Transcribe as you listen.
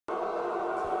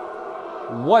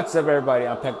What's up, everybody?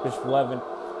 I'm Peck Bishop 11.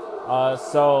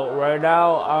 So right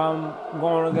now I'm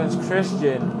going against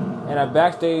Christian in a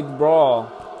backstage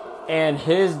brawl, and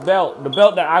his belt, the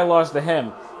belt that I lost to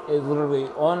him, is literally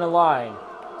on the line.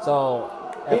 So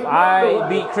if I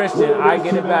beat Christian, I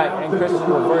get it back, and Christian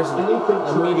reverses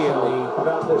immediately.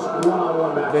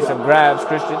 Bishop grabs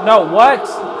Christian. No, what?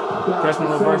 Christian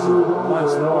reverses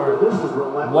once more.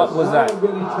 What was that?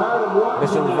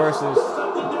 Bishop reverses.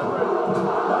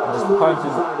 Just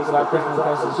punches, slap Christian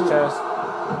across his chest.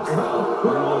 And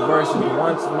reverses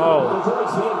once more.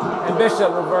 And Bishop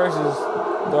reverses,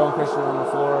 throwing Christian on the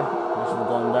floor.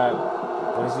 Bishop going back.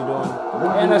 What is he doing?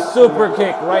 And a super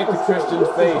kick right to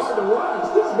Christian's face.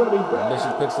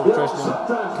 Bishop picks up Christian,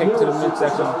 kick to the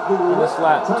midsection, and a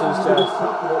slap to his chest.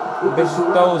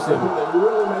 Bishop throws him.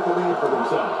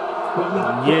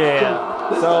 Yeah.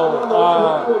 So,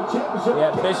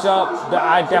 yeah, Bishop,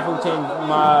 I definitely changed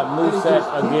my moveset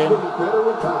again.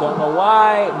 Don't know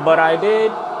why, but I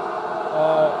did.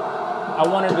 I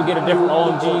wanted to get a different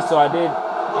OMG, so I did.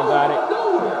 I got it.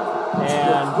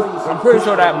 And I'm pretty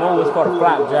sure that move was called a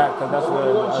flapjack, because that's what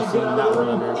I've seen that one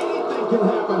under.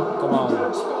 Come on.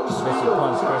 Bishop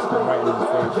punched Christian right in his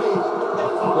face.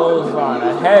 A clothesline,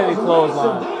 a heavy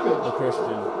clothesline to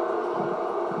Christian.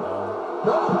 A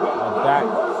back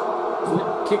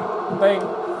kick thing.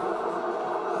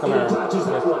 Come here.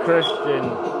 Yes, Christian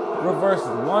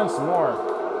reverses once more,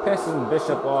 pissing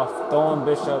Bishop off, throwing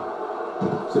Bishop.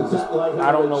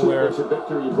 I don't know where. Bishop can't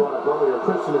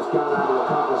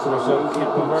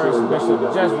reverse. Bishop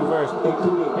just reversed.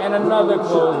 And another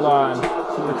clothesline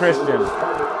to Christian.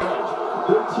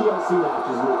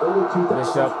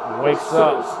 Bishop wakes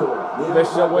up.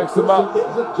 Bishop wakes him up.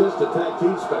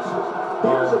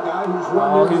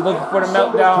 Oh, he's looking for the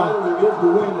meltdown.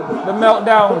 The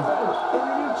meltdown.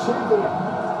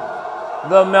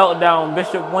 The meltdown.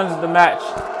 Bishop wins the match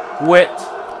with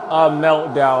a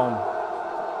meltdown.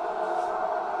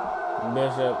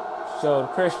 Bishop showed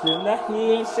Christian that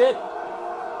he ain't shit.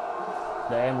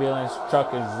 The ambulance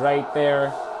truck is right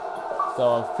there.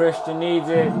 So if Christian needs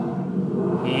it,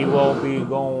 he will be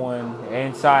going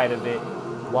inside of it.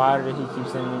 Why did he keep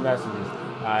sending me messages?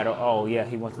 I don't. Oh yeah,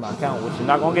 he wants my account, which you're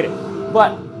not gonna get it.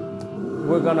 But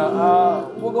we're gonna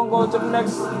go to the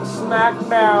next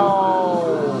SmackDown.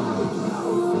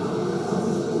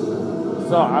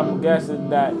 So I'm guessing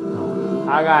that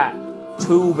I got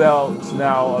 2 belts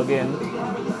now again.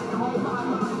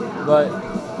 But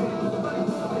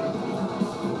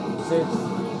since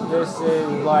this is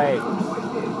like,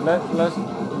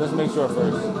 let's make sure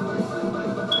first.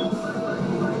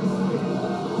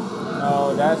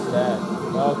 No, that's that.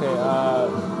 Okay,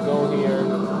 go here.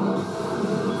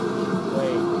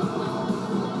 Wait.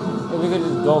 If we could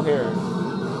just go here.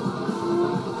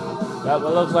 That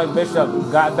looks like Bishop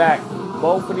got back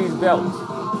both of these belts.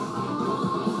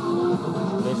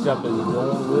 Bishop is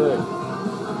doing good.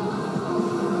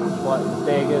 But the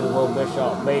thing is, will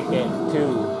Bishop make it to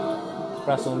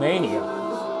WrestleMania?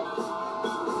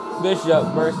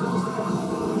 Bishop versus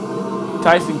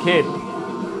Tyson Kidd.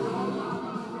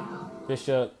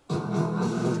 Bishop,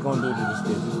 what's going to do to this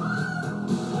kid?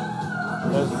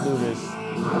 Let's do this.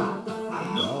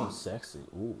 Oh, sexy.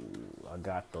 Ooh, I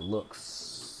got the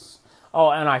looks.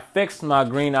 Oh, and I fixed my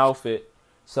green outfit.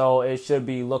 So it should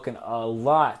be looking a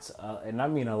lot, and I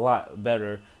mean a lot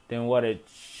better than what it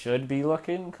should be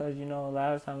looking. Because, you know,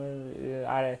 last time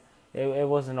it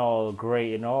wasn't all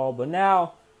great and all. But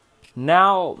now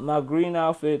my green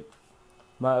outfit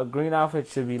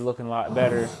should be looking a lot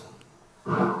better.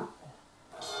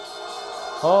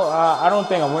 Oh, I don't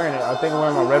think I'm wearing it. I think I'm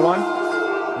wearing my red one.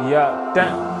 Yeah.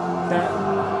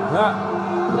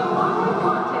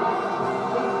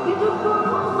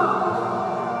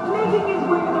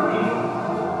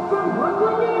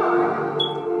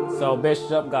 So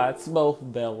Bishop got both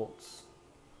belts.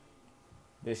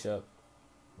 Bishop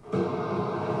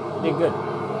did good.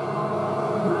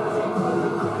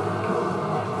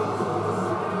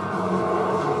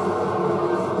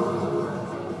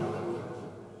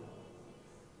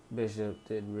 Bishop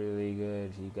did really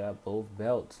good. He got both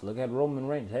belts. Look at Roman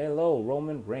Reigns. Hello,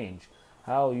 Roman Reigns.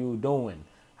 How you doing?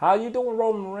 How you doing,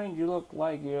 Roman Reigns? You look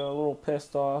like you're a little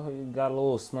pissed off. You got a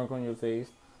little smirk on your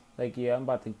face. Like, yeah, I'm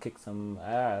about to kick some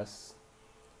ass.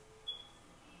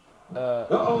 What?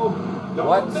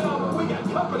 No, we got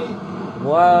company.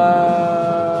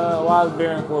 What? Why is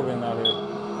Baron Corbin out here?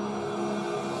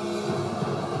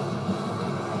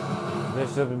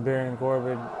 Bishop and Baron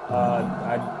Corbin.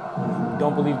 I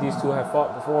don't believe these two have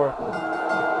fought before.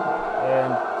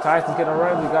 And Tyson Kidd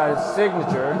already got his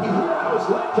signature.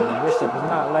 And Bishop is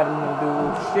not letting him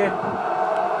do shit.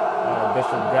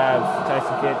 Bishop grabs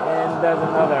Tyson Kidd and does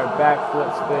another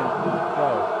backflip spin. Yo.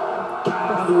 Get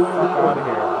the fuck out of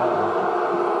here.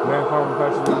 Baron Corbin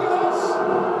punches him.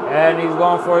 And he's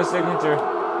going for his signature.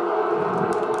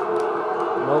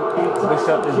 Nope.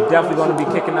 Bishop is definitely going to be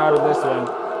kicking out of this one.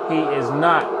 He is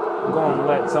not going to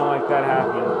let something like that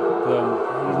happen.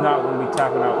 He's not going to be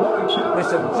tapping out.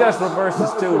 Bishop just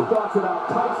reverses too.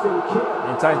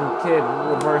 And Tyson Kidd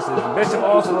reverses. Bishop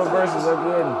also reverses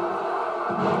again.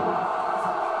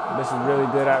 Bishop's really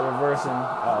good at reversing.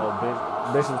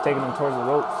 Bishop's taking him towards the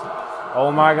ropes.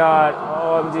 Oh my God.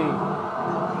 OMG.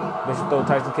 Bishop throws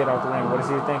Tyson Kidd out the ring. What is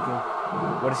he thinking?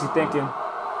 What is he thinking?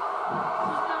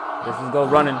 Bishop go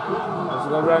running.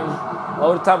 Bishop go running.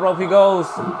 Over the top rope he goes.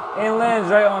 And lands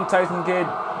right on Tyson Kidd.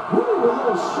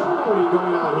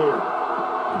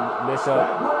 Bishop.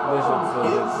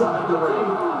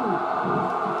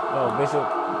 Oh, Bishop.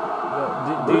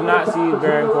 Do you not see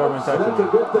Baron Corbin touching him?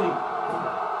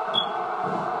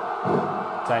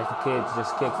 Tyson Kidd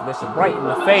just kicks Bishop right in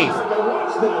the face.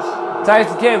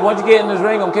 Tyson Kidd, once you get in this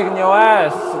ring, I'm kicking your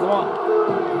ass. Come on.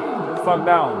 Get the fuck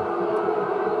down.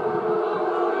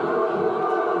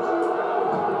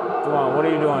 Come on, what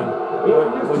are you doing?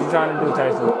 What are you trying to do,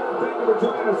 Tyson?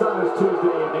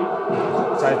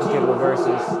 Tyson Kidd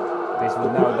reverses. Bishop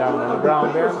is now down on the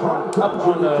ground. Baron Corbin up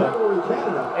on the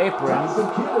apron.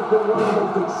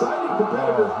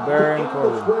 Baron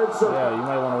Corbin. Yeah, you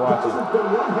might want to watch it.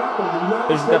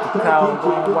 Bishop got the crowd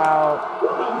going wild.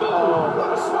 Oh.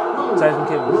 Tyson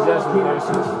Kidd just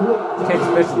reverses. Kicks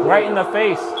Bishop right in the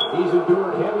face.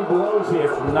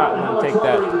 If not going to take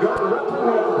that.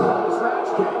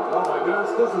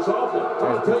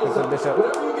 Tyson Bishop.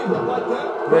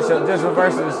 Bishop just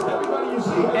reverses.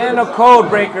 And a code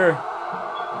breaker.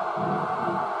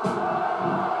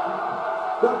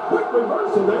 The quick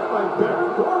reversal there by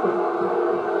Baron Corbin.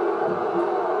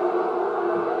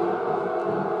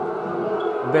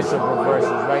 Bishop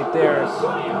reverses right there. I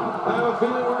have a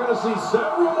feeling we're going to see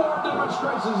several more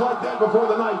demonstrations like that before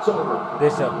the night's over.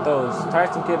 Bishop throws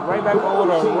Tyson Kidd right back over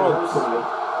the ropes.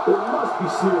 There must be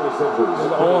serious injuries.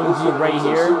 There's OMG right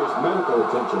here.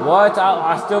 What?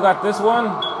 I still got this one?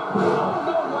 No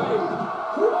way.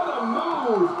 What a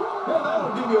move. And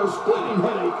that'll give you a splitting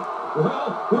headache.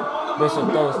 Well, we're on the Bishop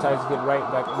throws Tyson Kidd right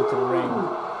back into the ring.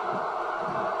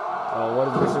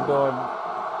 What is Bishop doing?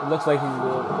 It looks like he's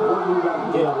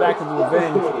getting back to the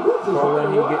revenge for when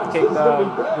he get kicked.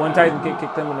 When Tyson Kidd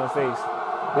kicked him in the face.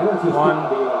 1,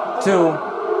 2,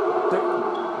 3.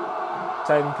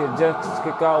 Tyson Kidd just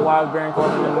kicked out Wild Baron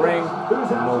Corbin in the ring.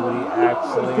 Nobody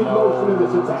actually knows.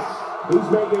 He's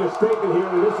making a statement here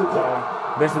in this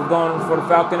attack. Bishop going for the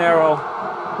Falcon Arrow.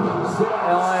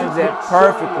 And lands it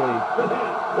perfectly.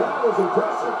 That was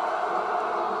impressive.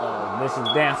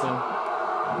 Bishop's dancing.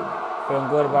 Feeling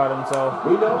good about himself.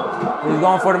 He's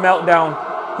going for the meltdown.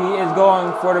 He is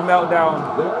going for the meltdown.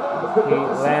 He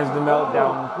lands the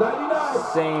meltdown.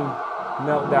 Same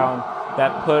meltdown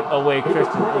that put away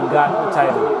Christian and got the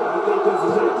title.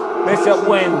 Bishop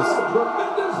wins.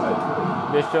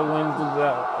 Bishop wins the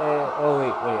belt. Oh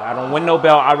wait, I don't win no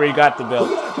belt. I already got the belt.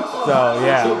 So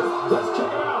yeah.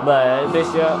 But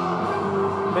Bishop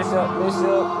is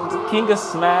the king of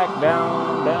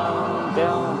SmackDown.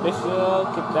 Down.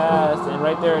 Bishop kicked ass, and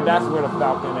right there, that's where the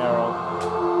Falcon Arrow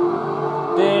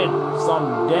did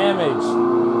some damage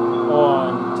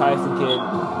on Tyson Kidd.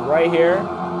 Right here,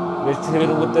 Bishop hit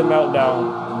him with the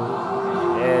meltdown,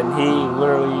 and he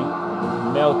literally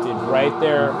melted right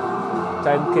there.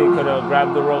 Tyson Kidd could have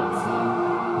grabbed the ropes,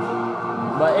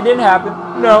 but it didn't happen.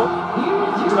 No,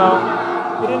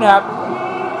 it didn't happen.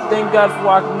 Thank God for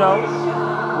watching. No,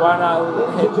 why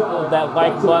not hit that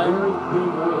like button?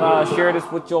 Share this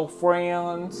with your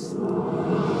friends.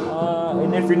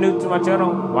 And if you're new to my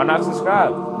channel, why not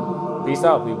subscribe? Peace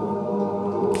out, people.